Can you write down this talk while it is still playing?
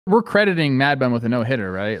we're crediting Mad Bum with a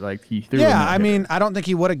no-hitter, right? Like he threw. Yeah, I mean, I don't think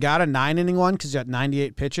he would have got a 9-inning one because he had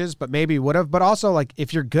 98 pitches, but maybe would have. But also, like,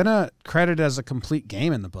 if you're gonna credit it as a complete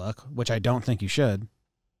game in the book, which I don't think you should.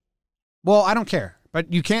 Well, I don't care,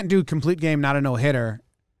 but you can't do complete game, not a no-hitter.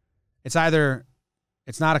 It's either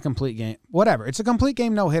it's not a complete game, whatever. It's a complete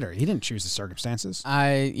game no-hitter. He didn't choose the circumstances.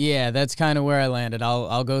 Yeah, that's kind of where I landed.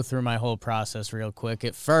 I'll go through my whole process real quick.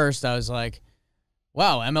 At first, I was like,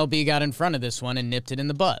 wow, MLB got in front of this one and nipped it in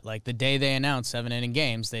the butt. Like the day they announced 7-inning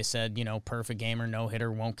games, they said, you know, perfect game or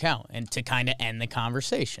no-hitter won't count, and to kind of end the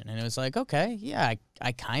conversation. And it was like, okay, yeah,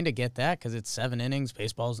 I kind of get that because it's 7 innings,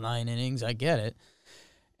 baseball's 9 innings, I get it.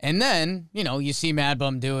 And then, you know, you see Mad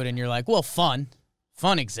Bum do it, and you're like, well, fun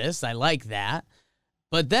exists, I like that.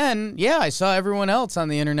 But then, yeah, I saw everyone else on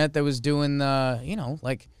the internet that was doing the, you know,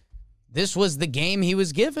 like this was the game he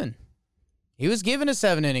was given. He was given a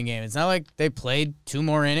 7-inning game. It's not like they played 2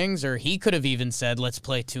 more innings, or he could have even said, let's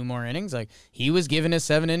play 2 more innings. Like, he was given a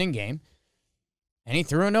 7-inning game, and he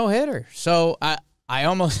threw a no-hitter. So I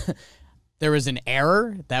almost, there was an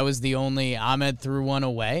error. That was the only, Ahmed threw one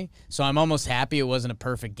away. So I'm almost happy it wasn't a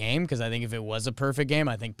perfect game, because I think if it was a perfect game,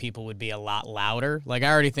 I think people would be a lot louder. Like,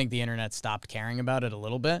 I already think the internet stopped caring about it a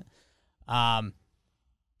little bit.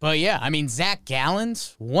 But, yeah, I mean, Zach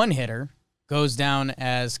Gallen's one-hitter goes down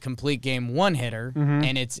as complete game one-hitter,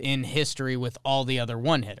 and it's in history with all the other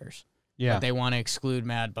one-hitters. Yeah. But they want to exclude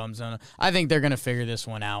Mad Bum Zone. I think they're going to figure this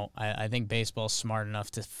one out. I think baseball's smart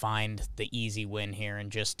enough to find the easy win here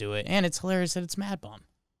and just do it. And it's hilarious that it's Mad Bum.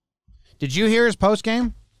 Did you hear his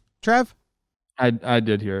post-game, Trev? I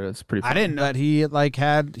did hear it. It's pretty funny. I didn't know that he like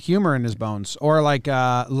had humor in his bones, or like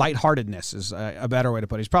lightheartedness is a better way to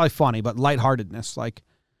put it. He's probably funny, but lightheartedness, like.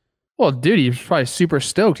 Well, dude, he's probably super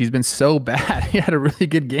stoked. He's been so bad. He had a really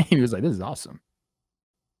good game. He was like, this is awesome.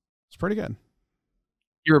 It's pretty good.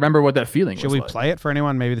 You remember what that feeling was like? Should we like? play it for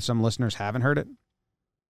anyone? Maybe some listeners haven't heard it.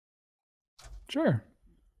 Sure.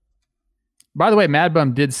 By the way, Mad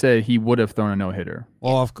Bum did say he would have thrown a no-hitter.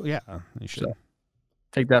 Well, yeah, you should. So,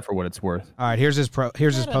 take that for what it's worth. All right, here's his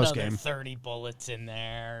post game. 30 bullets in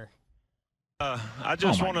there. I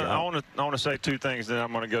just want to say 2 things, then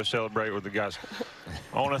I'm going to go celebrate with the guys.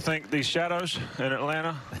 I want to thank these Shadows in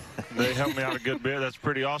Atlanta. They helped me out a good bit. That's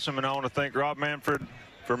pretty awesome. And I want to thank Rob Manfred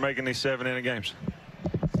for making these 7-inning games.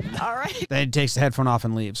 All right. Then he takes the headphone off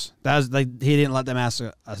and leaves. That was like he didn't let them ask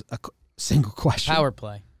a single question. Power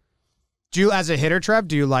play. Do you, as a hitter, Trev,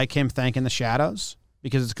 do you like him thanking the Shadows?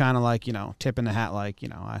 Because it's kind of like, you know, tipping the hat, like, you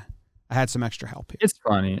know, I had some extra help here. It's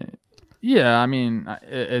funny. Yeah, I mean,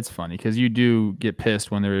 it's funny because you do get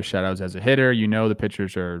pissed when there is Shadows as a hitter. You know the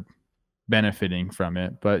pitchers are benefiting from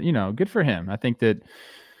it. But, you know, good for him. I think that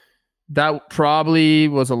probably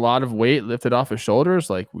was a lot of weight lifted off his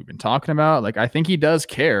shoulders, like we've been talking about. Like, I think he does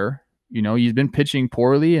care. You know, he's been pitching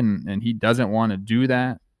poorly, and he doesn't want to do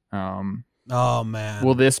that. Oh, man.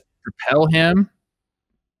 Will this propel him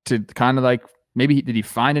to kind of like, maybe did he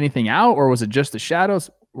find anything out, or was it just the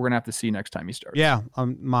Shadows? We're going to have to see next time he starts. Yeah,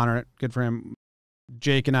 I'm monitoring it. Good for him.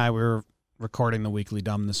 Jake and I, we were recording the Weekly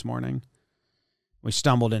Dumb this morning. We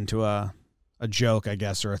stumbled into a joke, I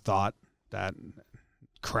guess, or a thought that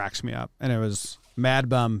cracks me up. And it was Mad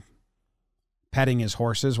Bum petting his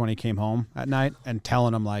horses when he came home at night and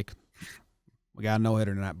telling them, like, we got a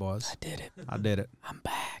no-hitter tonight, boys. I did it. I did it. I'm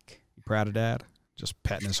back. You proud of Dad? Just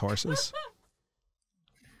petting his horses.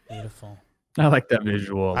 Beautiful. I like that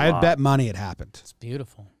visual. I bet money it happened. It's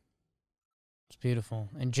beautiful. It's beautiful.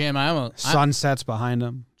 And Jim, Sunsets behind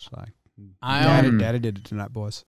him. It's like, Daddy did it tonight, boys.